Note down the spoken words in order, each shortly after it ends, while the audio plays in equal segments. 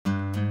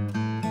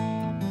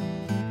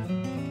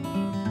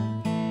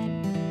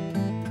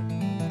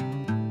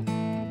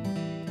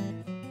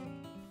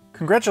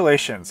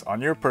Congratulations on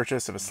your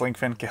purchase of a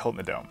SlingFin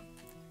Kahiltna Dome.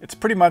 It's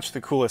pretty much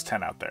the coolest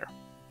tent out there.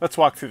 Let's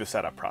walk through the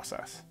setup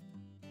process.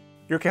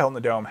 Your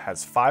Kahiltna Dome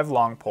has 5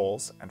 long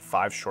poles and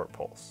 5 short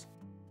poles.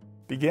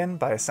 Begin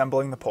by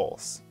assembling the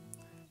poles.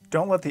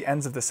 Don't let the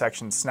ends of the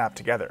sections snap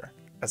together,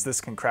 as this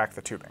can crack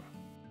the tubing.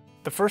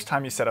 The first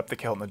time you set up the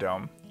Kahiltna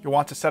Dome, you'll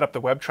want to set up the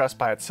web truss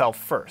by itself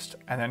first,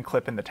 and then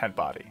clip in the tent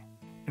body.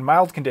 In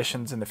mild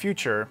conditions in the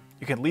future,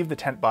 you can leave the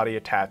tent body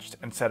attached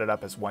and set it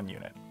up as one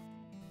unit.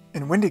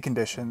 In windy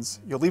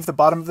conditions, you'll leave the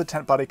bottom of the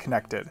tent body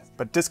connected,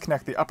 but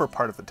disconnect the upper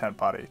part of the tent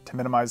body to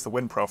minimize the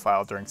wind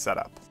profile during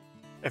setup.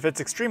 If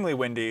it's extremely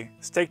windy,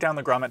 stake down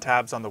the grommet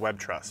tabs on the web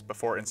truss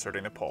before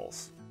inserting the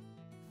poles.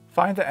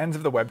 Find the ends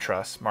of the web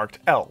truss marked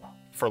L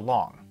for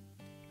long.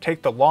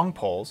 Take the long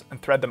poles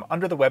and thread them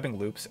under the webbing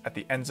loops at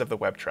the ends of the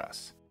web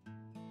truss.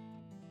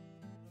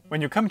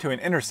 When you come to an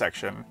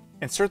intersection,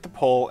 insert the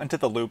pole into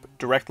the loop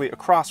directly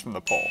across from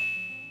the pole.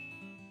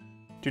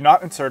 Do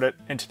not insert it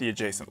into the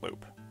adjacent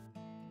loop.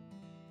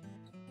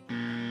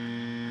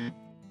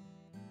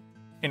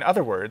 In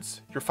other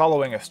words, you're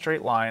following a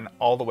straight line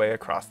all the way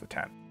across the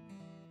tent.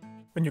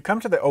 When you come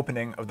to the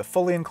opening of the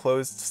fully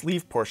enclosed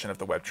sleeve portion of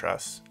the web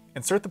truss,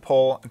 insert the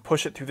pole and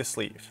push it through the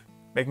sleeve,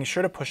 making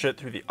sure to push it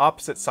through the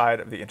opposite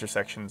side of the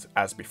intersections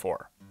as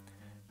before.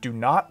 Do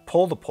not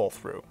pull the pole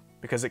through,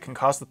 because it can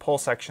cause the pole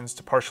sections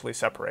to partially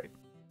separate.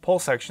 Pole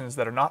sections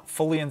that are not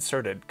fully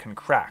inserted can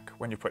crack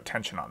when you put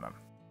tension on them.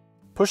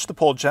 Push the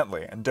pole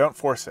gently and don't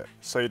force it,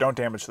 so you don't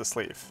damage the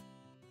sleeve.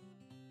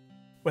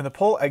 When the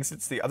pole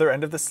exits the other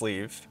end of the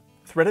sleeve,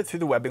 thread it through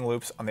the webbing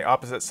loops on the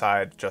opposite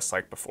side just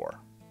like before.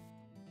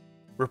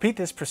 Repeat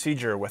this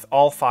procedure with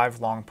all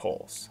 5 long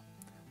poles.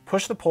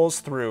 Push the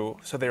poles through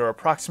so they are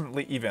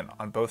approximately even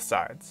on both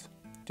sides.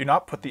 Do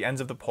not put the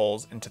ends of the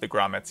poles into the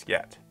grommets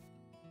yet.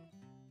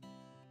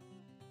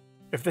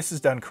 If this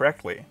is done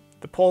correctly,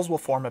 the poles will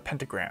form a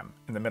pentagram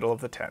in the middle of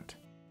the tent.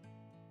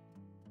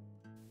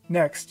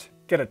 Next,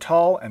 get a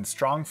tall and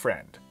strong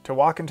friend to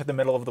walk into the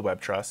middle of the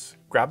web truss,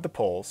 grab the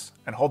poles,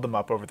 and hold them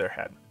up over their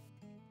head.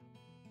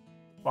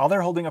 While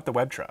they're holding up the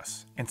web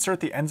truss, insert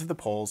the ends of the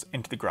poles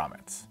into the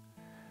grommets.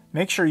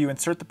 Make sure you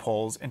insert the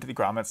poles into the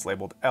grommets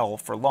labeled L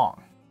for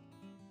long.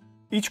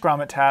 Each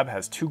grommet tab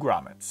has 2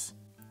 grommets.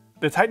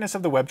 The tightness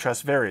of the web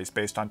truss varies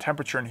based on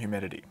temperature and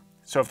humidity,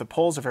 so if the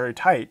poles are very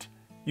tight,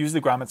 use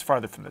the grommets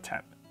farther from the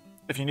tent.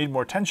 If you need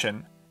more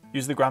tension,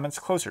 use the grommets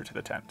closer to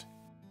the tent.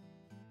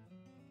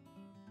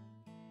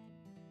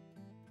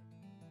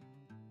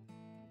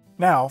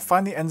 Now,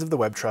 find the ends of the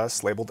web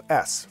truss labeled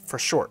S for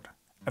short,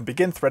 and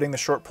begin threading the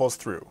short poles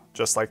through,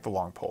 just like the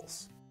long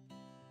poles.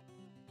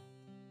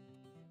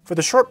 For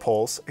the short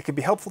poles, it can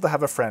be helpful to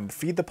have a friend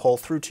feed the pole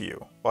through to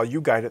you while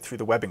you guide it through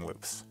the webbing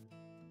loops.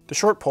 The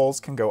short poles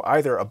can go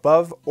either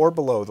above or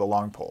below the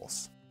long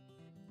poles.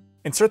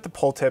 Insert the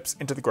pole tips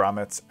into the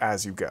grommets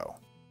as you go.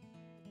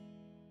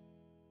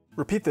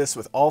 Repeat this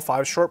with all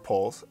 5 short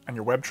poles, and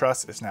your web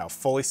truss is now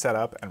fully set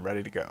up and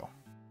ready to go.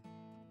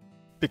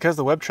 Because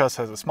the web truss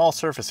has a small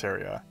surface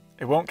area,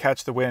 it won't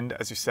catch the wind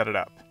as you set it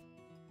up.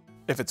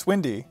 If it's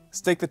windy,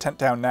 stake the tent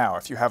down now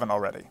if you haven't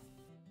already.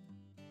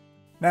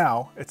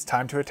 Now, it's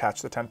time to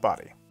attach the tent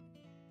body.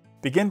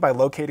 Begin by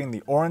locating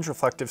the orange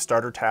reflective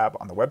starter tab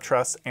on the web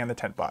truss and the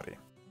tent body.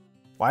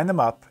 Line them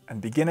up and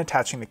begin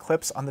attaching the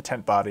clips on the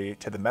tent body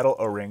to the metal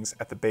O-rings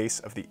at the base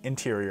of the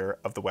interior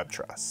of the web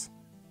truss.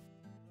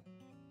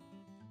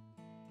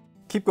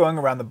 Keep going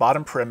around the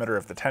bottom perimeter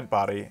of the tent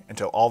body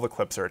until all the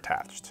clips are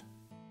attached.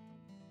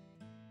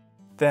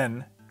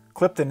 Then,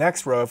 clip the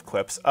next row of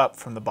clips up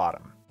from the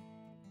bottom.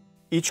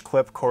 Each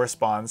clip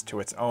corresponds to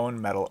its own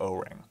metal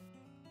O-ring.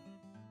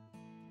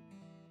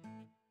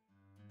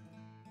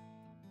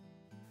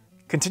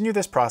 Continue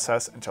this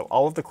process until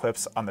all of the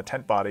clips on the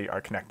tent body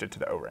are connected to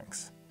the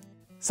O-rings.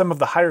 Some of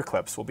the higher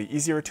clips will be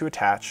easier to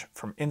attach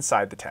from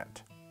inside the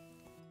tent.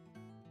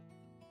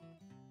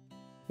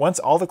 Once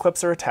all the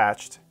clips are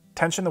attached,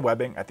 tension the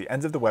webbing at the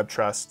ends of the web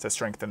truss to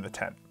strengthen the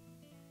tent.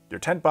 Your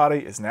tent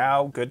body is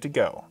now good to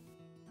go.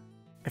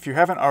 If you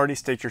haven't already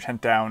staked your tent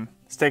down,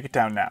 stake it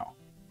down now.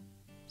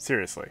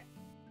 Seriously.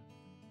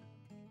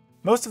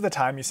 Most of the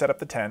time you set up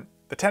the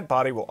tent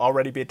body will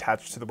already be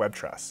attached to the web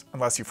truss,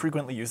 unless you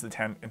frequently use the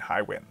tent in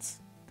high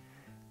winds.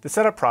 The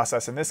setup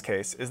process in this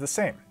case is the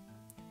same.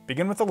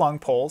 Begin with the long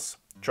poles,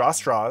 draw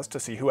straws to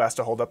see who has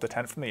to hold up the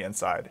tent from the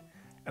inside,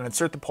 and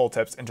insert the pole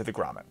tips into the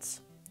grommets.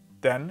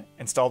 Then,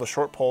 install the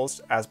short poles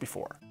as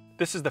before.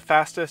 This is the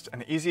fastest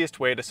and easiest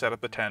way to set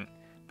up the tent,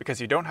 because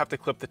you don't have to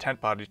clip the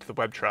tent body to the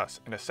web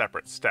truss in a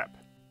separate step.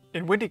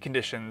 In windy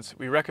conditions,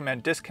 we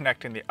recommend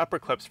disconnecting the upper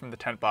clips from the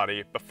tent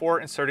body before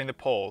inserting the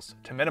poles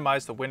to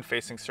minimize the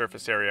wind-facing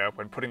surface area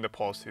when putting the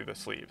poles through the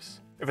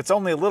sleeves. If it's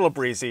only a little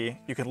breezy,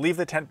 you can leave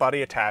the tent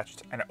body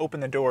attached and open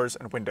the doors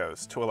and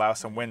windows to allow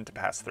some wind to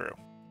pass through.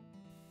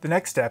 The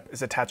next step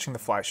is attaching the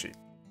fly sheet.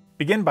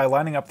 Begin by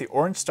lining up the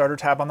orange starter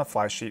tab on the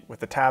fly sheet with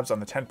the tabs on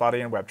the tent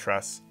body and web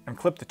truss, and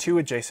clip the 2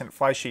 adjacent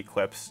fly sheet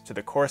clips to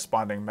the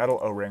corresponding metal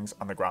O-rings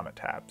on the grommet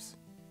tabs.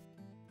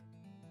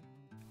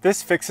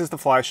 This fixes the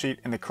fly sheet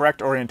in the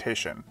correct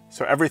orientation,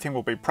 so everything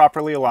will be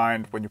properly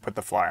aligned when you put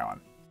the fly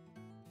on.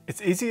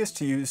 It's easiest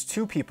to use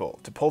 2 people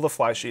to pull the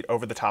fly sheet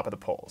over the top of the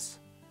poles.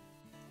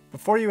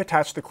 Before you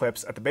attach the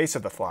clips at the base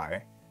of the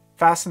fly,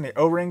 fasten the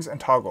O-rings and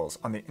toggles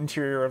on the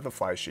interior of the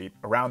fly sheet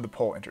around the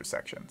pole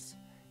intersections.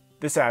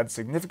 This adds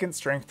significant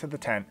strength to the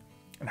tent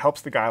and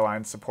helps the guy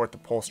lines support the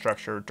pole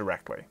structure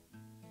directly.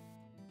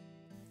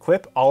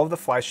 Clip all of the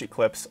fly sheet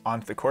clips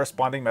onto the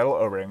corresponding metal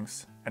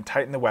O-rings and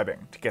tighten the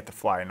webbing to get the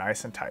fly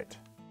nice and tight.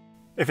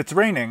 If it's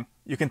raining,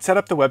 you can set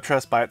up the web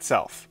truss by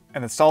itself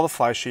and install the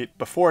fly sheet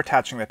before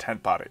attaching the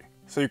tent body,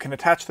 so you can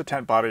attach the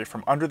tent body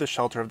from under the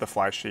shelter of the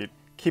fly sheet,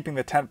 keeping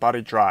the tent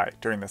body dry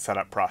during the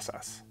setup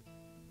process.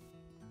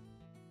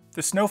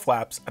 The snow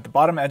flaps at the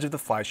bottom edge of the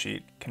fly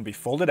sheet can be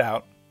folded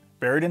out,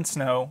 buried in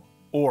snow,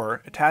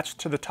 or attached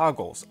to the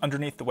toggles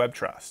underneath the web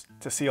truss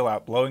to seal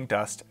out blowing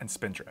dust and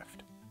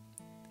spindrift.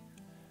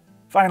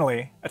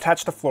 Finally,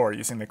 attach the floor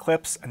using the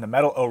clips and the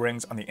metal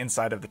O-rings on the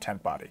inside of the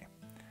tent body.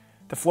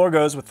 The floor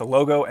goes with the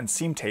logo and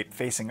seam tape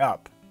facing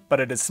up,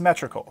 but it is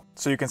symmetrical,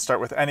 so you can start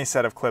with any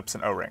set of clips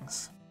and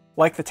O-rings.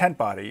 Like the tent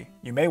body,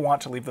 you may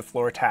want to leave the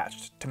floor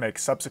attached to make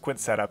subsequent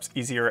setups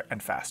easier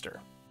and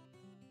faster.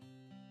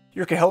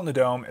 Your Kahiltna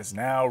Dome is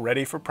now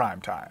ready for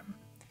prime time.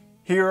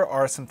 Here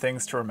are some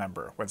things to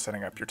remember when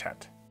setting up your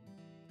tent.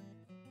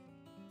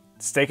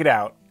 Stake it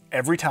out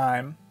every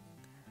time.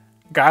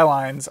 Guy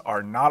lines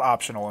are not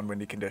optional in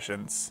windy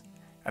conditions,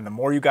 and the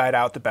more you guide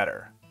out, the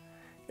better.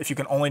 If you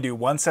can only do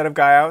one set of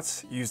guy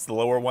outs, use the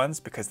lower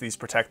ones because these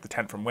protect the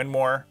tent from wind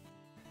more.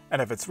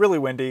 And if it's really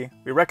windy,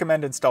 we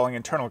recommend installing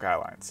internal guy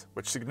lines,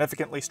 which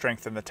significantly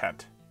strengthen the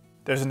tent.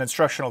 There's an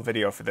instructional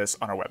video for this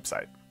on our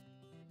website.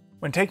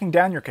 When taking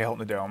down your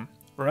Kahiltna Dome,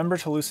 remember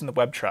to loosen the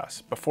web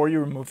truss before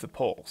you remove the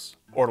poles,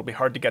 or it'll be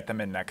hard to get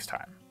them in next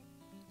time.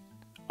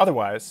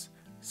 Otherwise,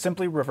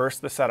 simply reverse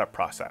the setup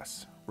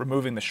process,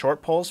 removing the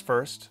short poles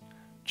first,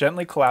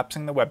 gently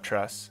collapsing the web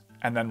truss,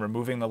 and then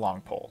removing the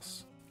long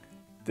poles.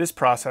 This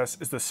process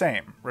is the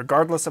same,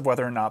 regardless of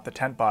whether or not the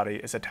tent body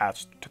is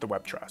attached to the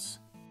web truss.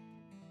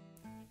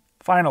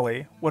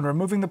 Finally, when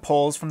removing the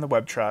poles from the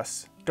web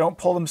truss, don't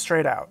pull them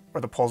straight out,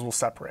 or the poles will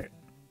separate.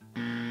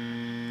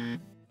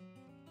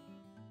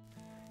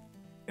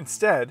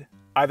 Instead,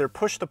 either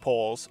push the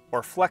poles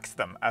or flex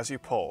them as you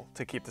pull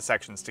to keep the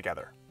sections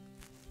together.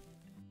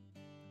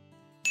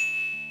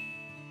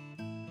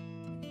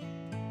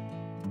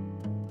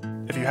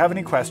 If you have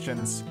any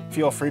questions,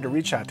 feel free to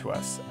reach out to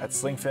us at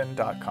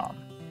slingfin.com.